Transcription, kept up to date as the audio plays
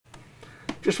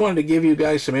Just wanted to give you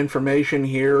guys some information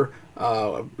here.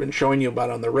 I've been showing you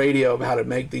about on the radio of how to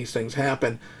make these things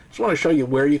happen. Just want to show you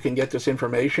where you can get this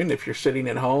information. If you're sitting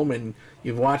at home and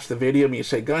you've watched the video and you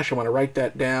say, gosh, I want to write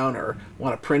that down or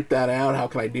want to print that out, how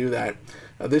can I do that?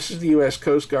 This is the U.S.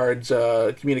 Coast Guard's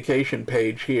communication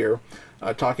page here,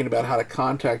 talking about how to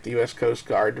contact the U.S. Coast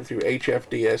Guard through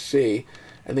HF-DSC.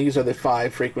 And these are the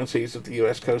 5 frequencies that the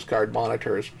U.S. Coast Guard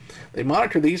monitors. They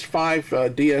monitor these 5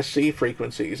 DSC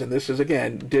frequencies, and this is,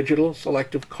 again, digital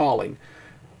selective calling.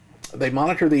 They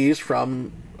monitor these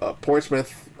from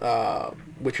Portsmouth,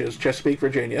 which is Chesapeake,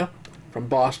 Virginia, from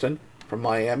Boston, from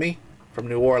Miami, from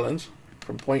New Orleans,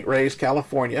 from Point Reyes,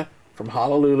 California, from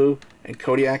Honolulu, and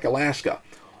Kodiak, Alaska.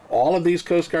 All of these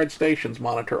Coast Guard stations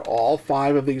monitor all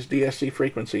 5 of these DSC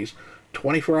frequencies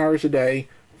 24 hours a day,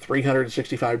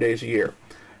 365 days a year.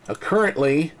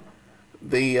 Currently,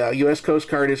 the U.S. Coast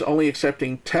Guard is only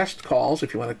accepting test calls.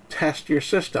 If you want to test your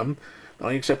system,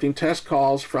 only accepting test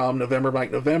calls from November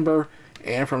Mike November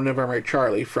and from November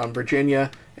Charlie, from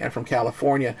Virginia and from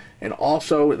California, and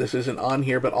also, this isn't on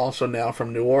here, but also now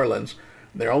from New Orleans.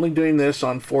 They're only doing this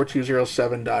on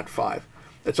 4207.5.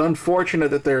 It's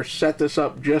unfortunate that they're set this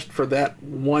up just for that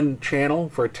one channel,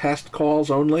 for test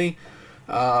calls only,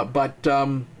 but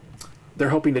they're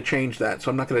hoping to change that,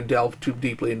 so I'm not going to delve too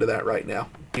deeply into that right now.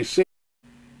 You see,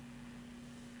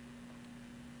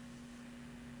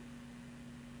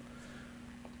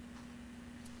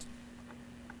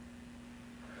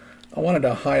 I wanted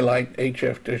to highlight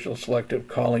HF digital selective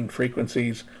calling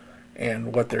frequencies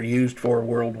and what they're used for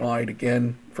worldwide,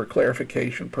 again, for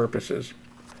clarification purposes.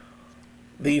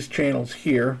 These channels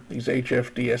here, these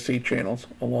HF-DSC channels,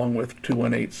 along with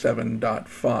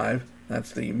 2187.5,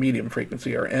 that's the medium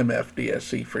frequency, or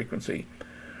MF-DSC frequency.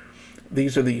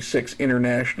 These are the 6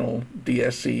 international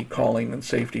DSC calling and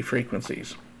safety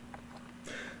frequencies.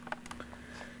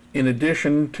 In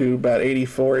addition to about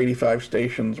 84, 85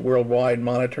 stations worldwide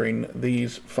monitoring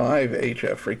these 5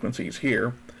 HF frequencies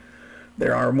here,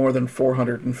 there are more than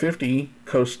 450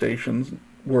 coast stations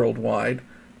worldwide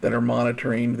that are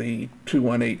monitoring the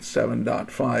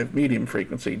 2187.5 medium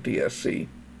frequency DSC.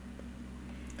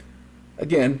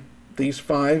 Again, these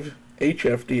 5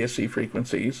 HF-DSC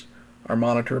frequencies are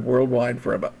monitored worldwide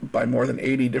by more than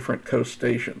 80 different coast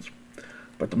stations.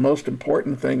 But the most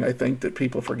important thing I think that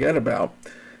people forget about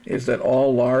is that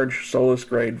all large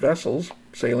Solus-grade vessels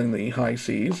sailing the high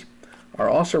seas are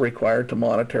also required to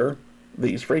monitor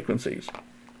these frequencies.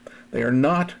 They are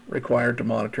not required to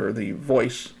monitor the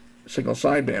voice signal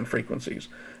sideband frequencies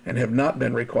and have not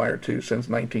been required to since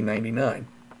 1999.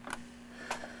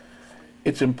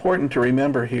 It's important to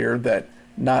remember here that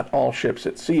not all ships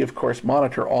at sea, of course,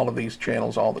 monitor all of these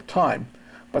channels all the time,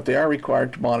 but they are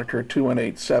required to monitor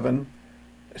 2187.5,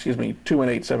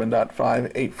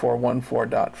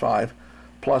 8414.5,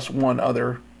 plus one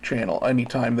other channel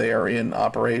anytime they are in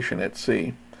operation at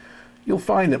sea. You'll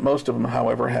find that most of them,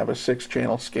 however, have a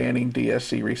 6-channel scanning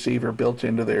DSC receiver built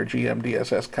into their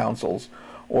GMDSS consoles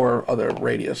or other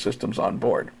radio systems on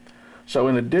board. So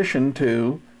in addition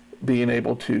to being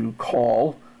able to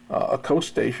call a coast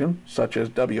station such as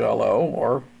WLO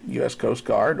or U.S. Coast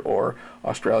Guard or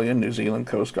Australian, New Zealand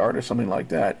Coast Guard or something like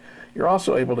that, you're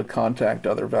also able to contact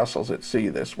other vessels at sea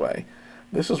this way.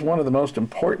 This is one of the most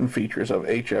important features of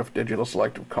HF digital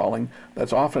selective calling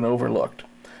that's often overlooked.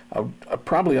 I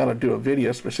probably ought to do a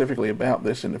video specifically about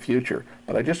this in the future,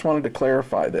 but I just wanted to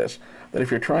clarify this, that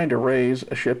if you're trying to raise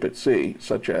a ship at sea,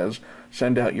 such as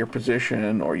send out your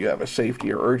position or you have a safety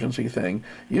or urgency thing,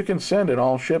 you can send an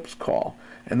all ships call.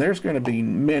 And there's going to be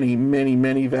many, many,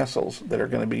 many vessels that are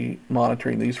going to be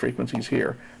monitoring these frequencies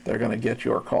here that are going to get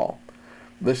your call.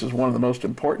 This is one of the most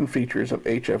important features of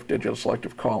HF digital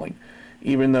selective calling.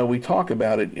 Even though we talk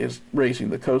about it as raising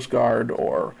the Coast Guard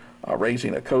or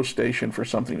raising a coast station for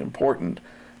something important,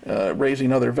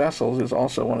 raising other vessels is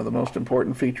also one of the most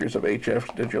important features of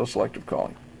HF digital selective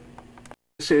calling.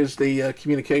 This is the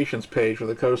communications page for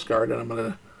the Coast Guard, and I'm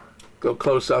going to go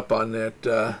close up on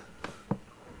that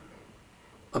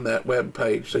web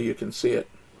page so you can see it.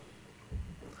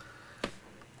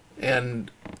 And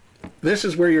this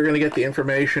is where you're going to get the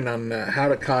information on how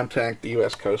to contact the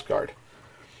U.S. Coast Guard.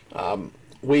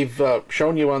 We've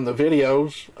shown you on the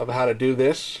videos of how to do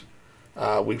this.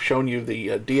 We've shown you the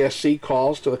DSC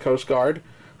calls to the Coast Guard.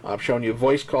 I've shown you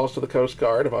voice calls to the Coast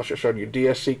Guard. I've also shown you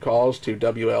DSC calls to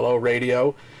WLO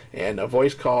radio and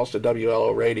voice calls to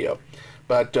WLO radio.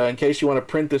 But in case you want to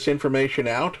print this information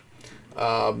out,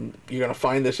 you're going to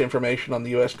find this information on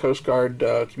the U.S. Coast Guard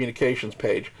communications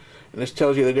page. And this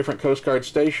tells you the different Coast Guard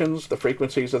stations, the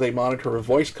frequencies that they monitor for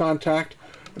voice contact,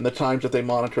 and the times that they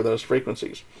monitor those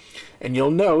frequencies. And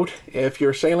you'll note, if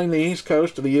you're sailing the east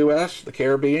coast of the U.S., the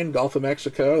Caribbean, Gulf of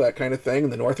Mexico, that kind of thing,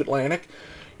 the North Atlantic,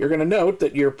 you're going to note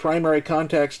that your primary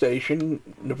contact station,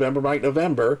 November Mike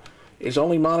November, is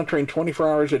only monitoring 24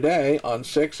 hours a day on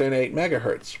 6 and 8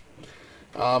 megahertz.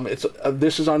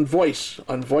 This is on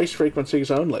voice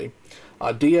frequencies only.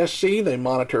 DSC, they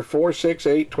monitor 4, 6,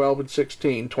 8, 12, and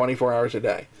 16, 24 hours a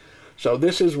day. So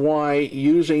this is why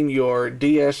using your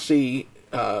DSC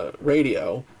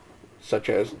radio, such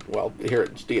as, well, here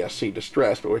it's DSC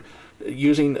distress, but we're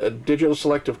using a digital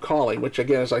selective calling, which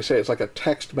again, as I say, it's like a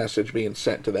text message being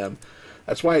sent to them.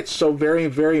 That's why it's so very,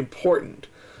 very important,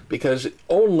 because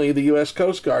only the U.S.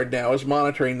 Coast Guard now is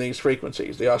monitoring these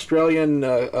frequencies. The Australian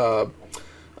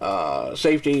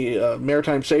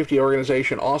Maritime Safety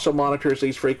Organization also monitors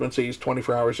these frequencies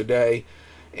 24 hours a day,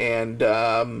 and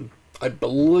I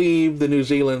believe the New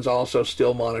Zealand's also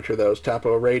still monitor those.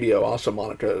 Tapo Radio also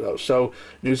monitor those. So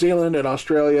New Zealand and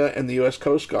Australia and the U.S.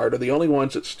 Coast Guard are the only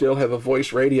ones that still have a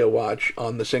voice radio watch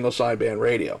on the single sideband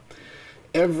radio.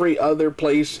 Every other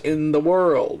place in the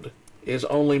world is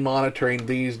only monitoring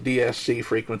these DSC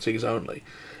frequencies only.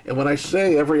 And when I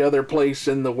say every other place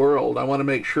in the world, I want to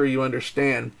make sure you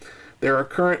understand there are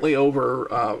currently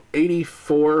over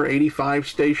 84, 85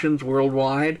 stations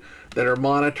worldwide that are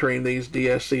monitoring these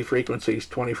DSC frequencies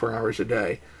 24 hours a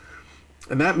day.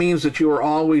 And that means that you are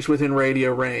always within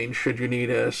radio range should you need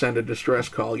to send a distress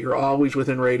call. You're always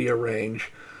within radio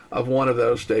range of one of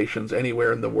those stations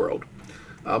anywhere in the world.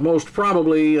 Most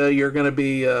probably, you're going to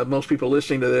be, most people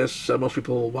listening to this, most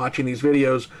people watching these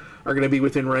videos are going to be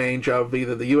within range of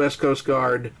either the U.S. Coast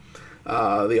Guard,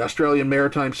 the Australian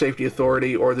Maritime Safety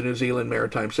Authority, or the New Zealand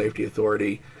Maritime Safety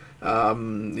Authority.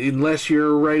 Unless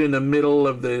you're right in the middle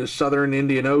of the southern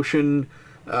Indian Ocean,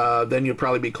 then you'll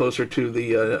probably be closer to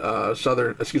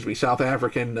the South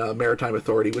African Maritime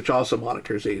Authority, which also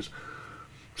monitors these.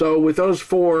 So with those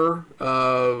four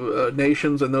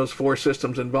nations and those four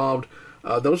systems involved,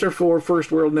 those are four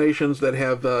first world nations that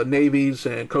have navies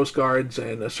and coast guards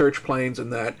and search planes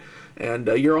and that, and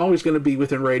you're always going to be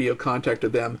within radio contact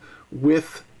of them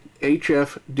with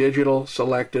HF digital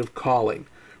selective calling.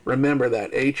 Remember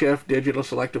that, HF digital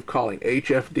selective calling,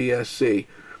 HF-DSC.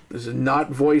 This is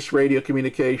not voice radio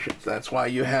communications. That's why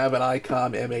you have an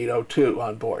ICOM M802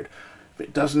 on board. If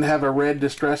it doesn't have a red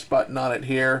distress button on it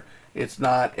here, it's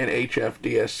not an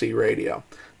HF-DSC radio.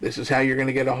 This is how you're going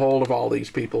to get a hold of all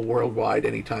these people worldwide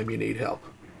anytime you need help.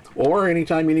 Or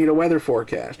anytime you need a weather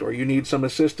forecast, or you need some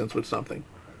assistance with something.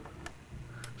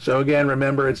 So again,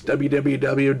 remember, it's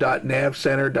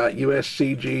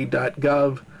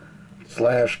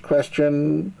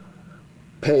www.navcenter.uscg.gov/question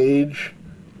page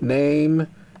name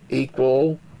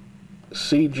equal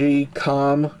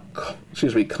comms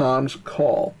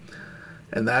call.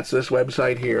 And that's this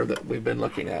website here that we've been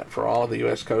looking at for all of the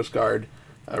U.S. Coast Guard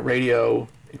radio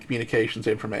and communications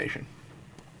information.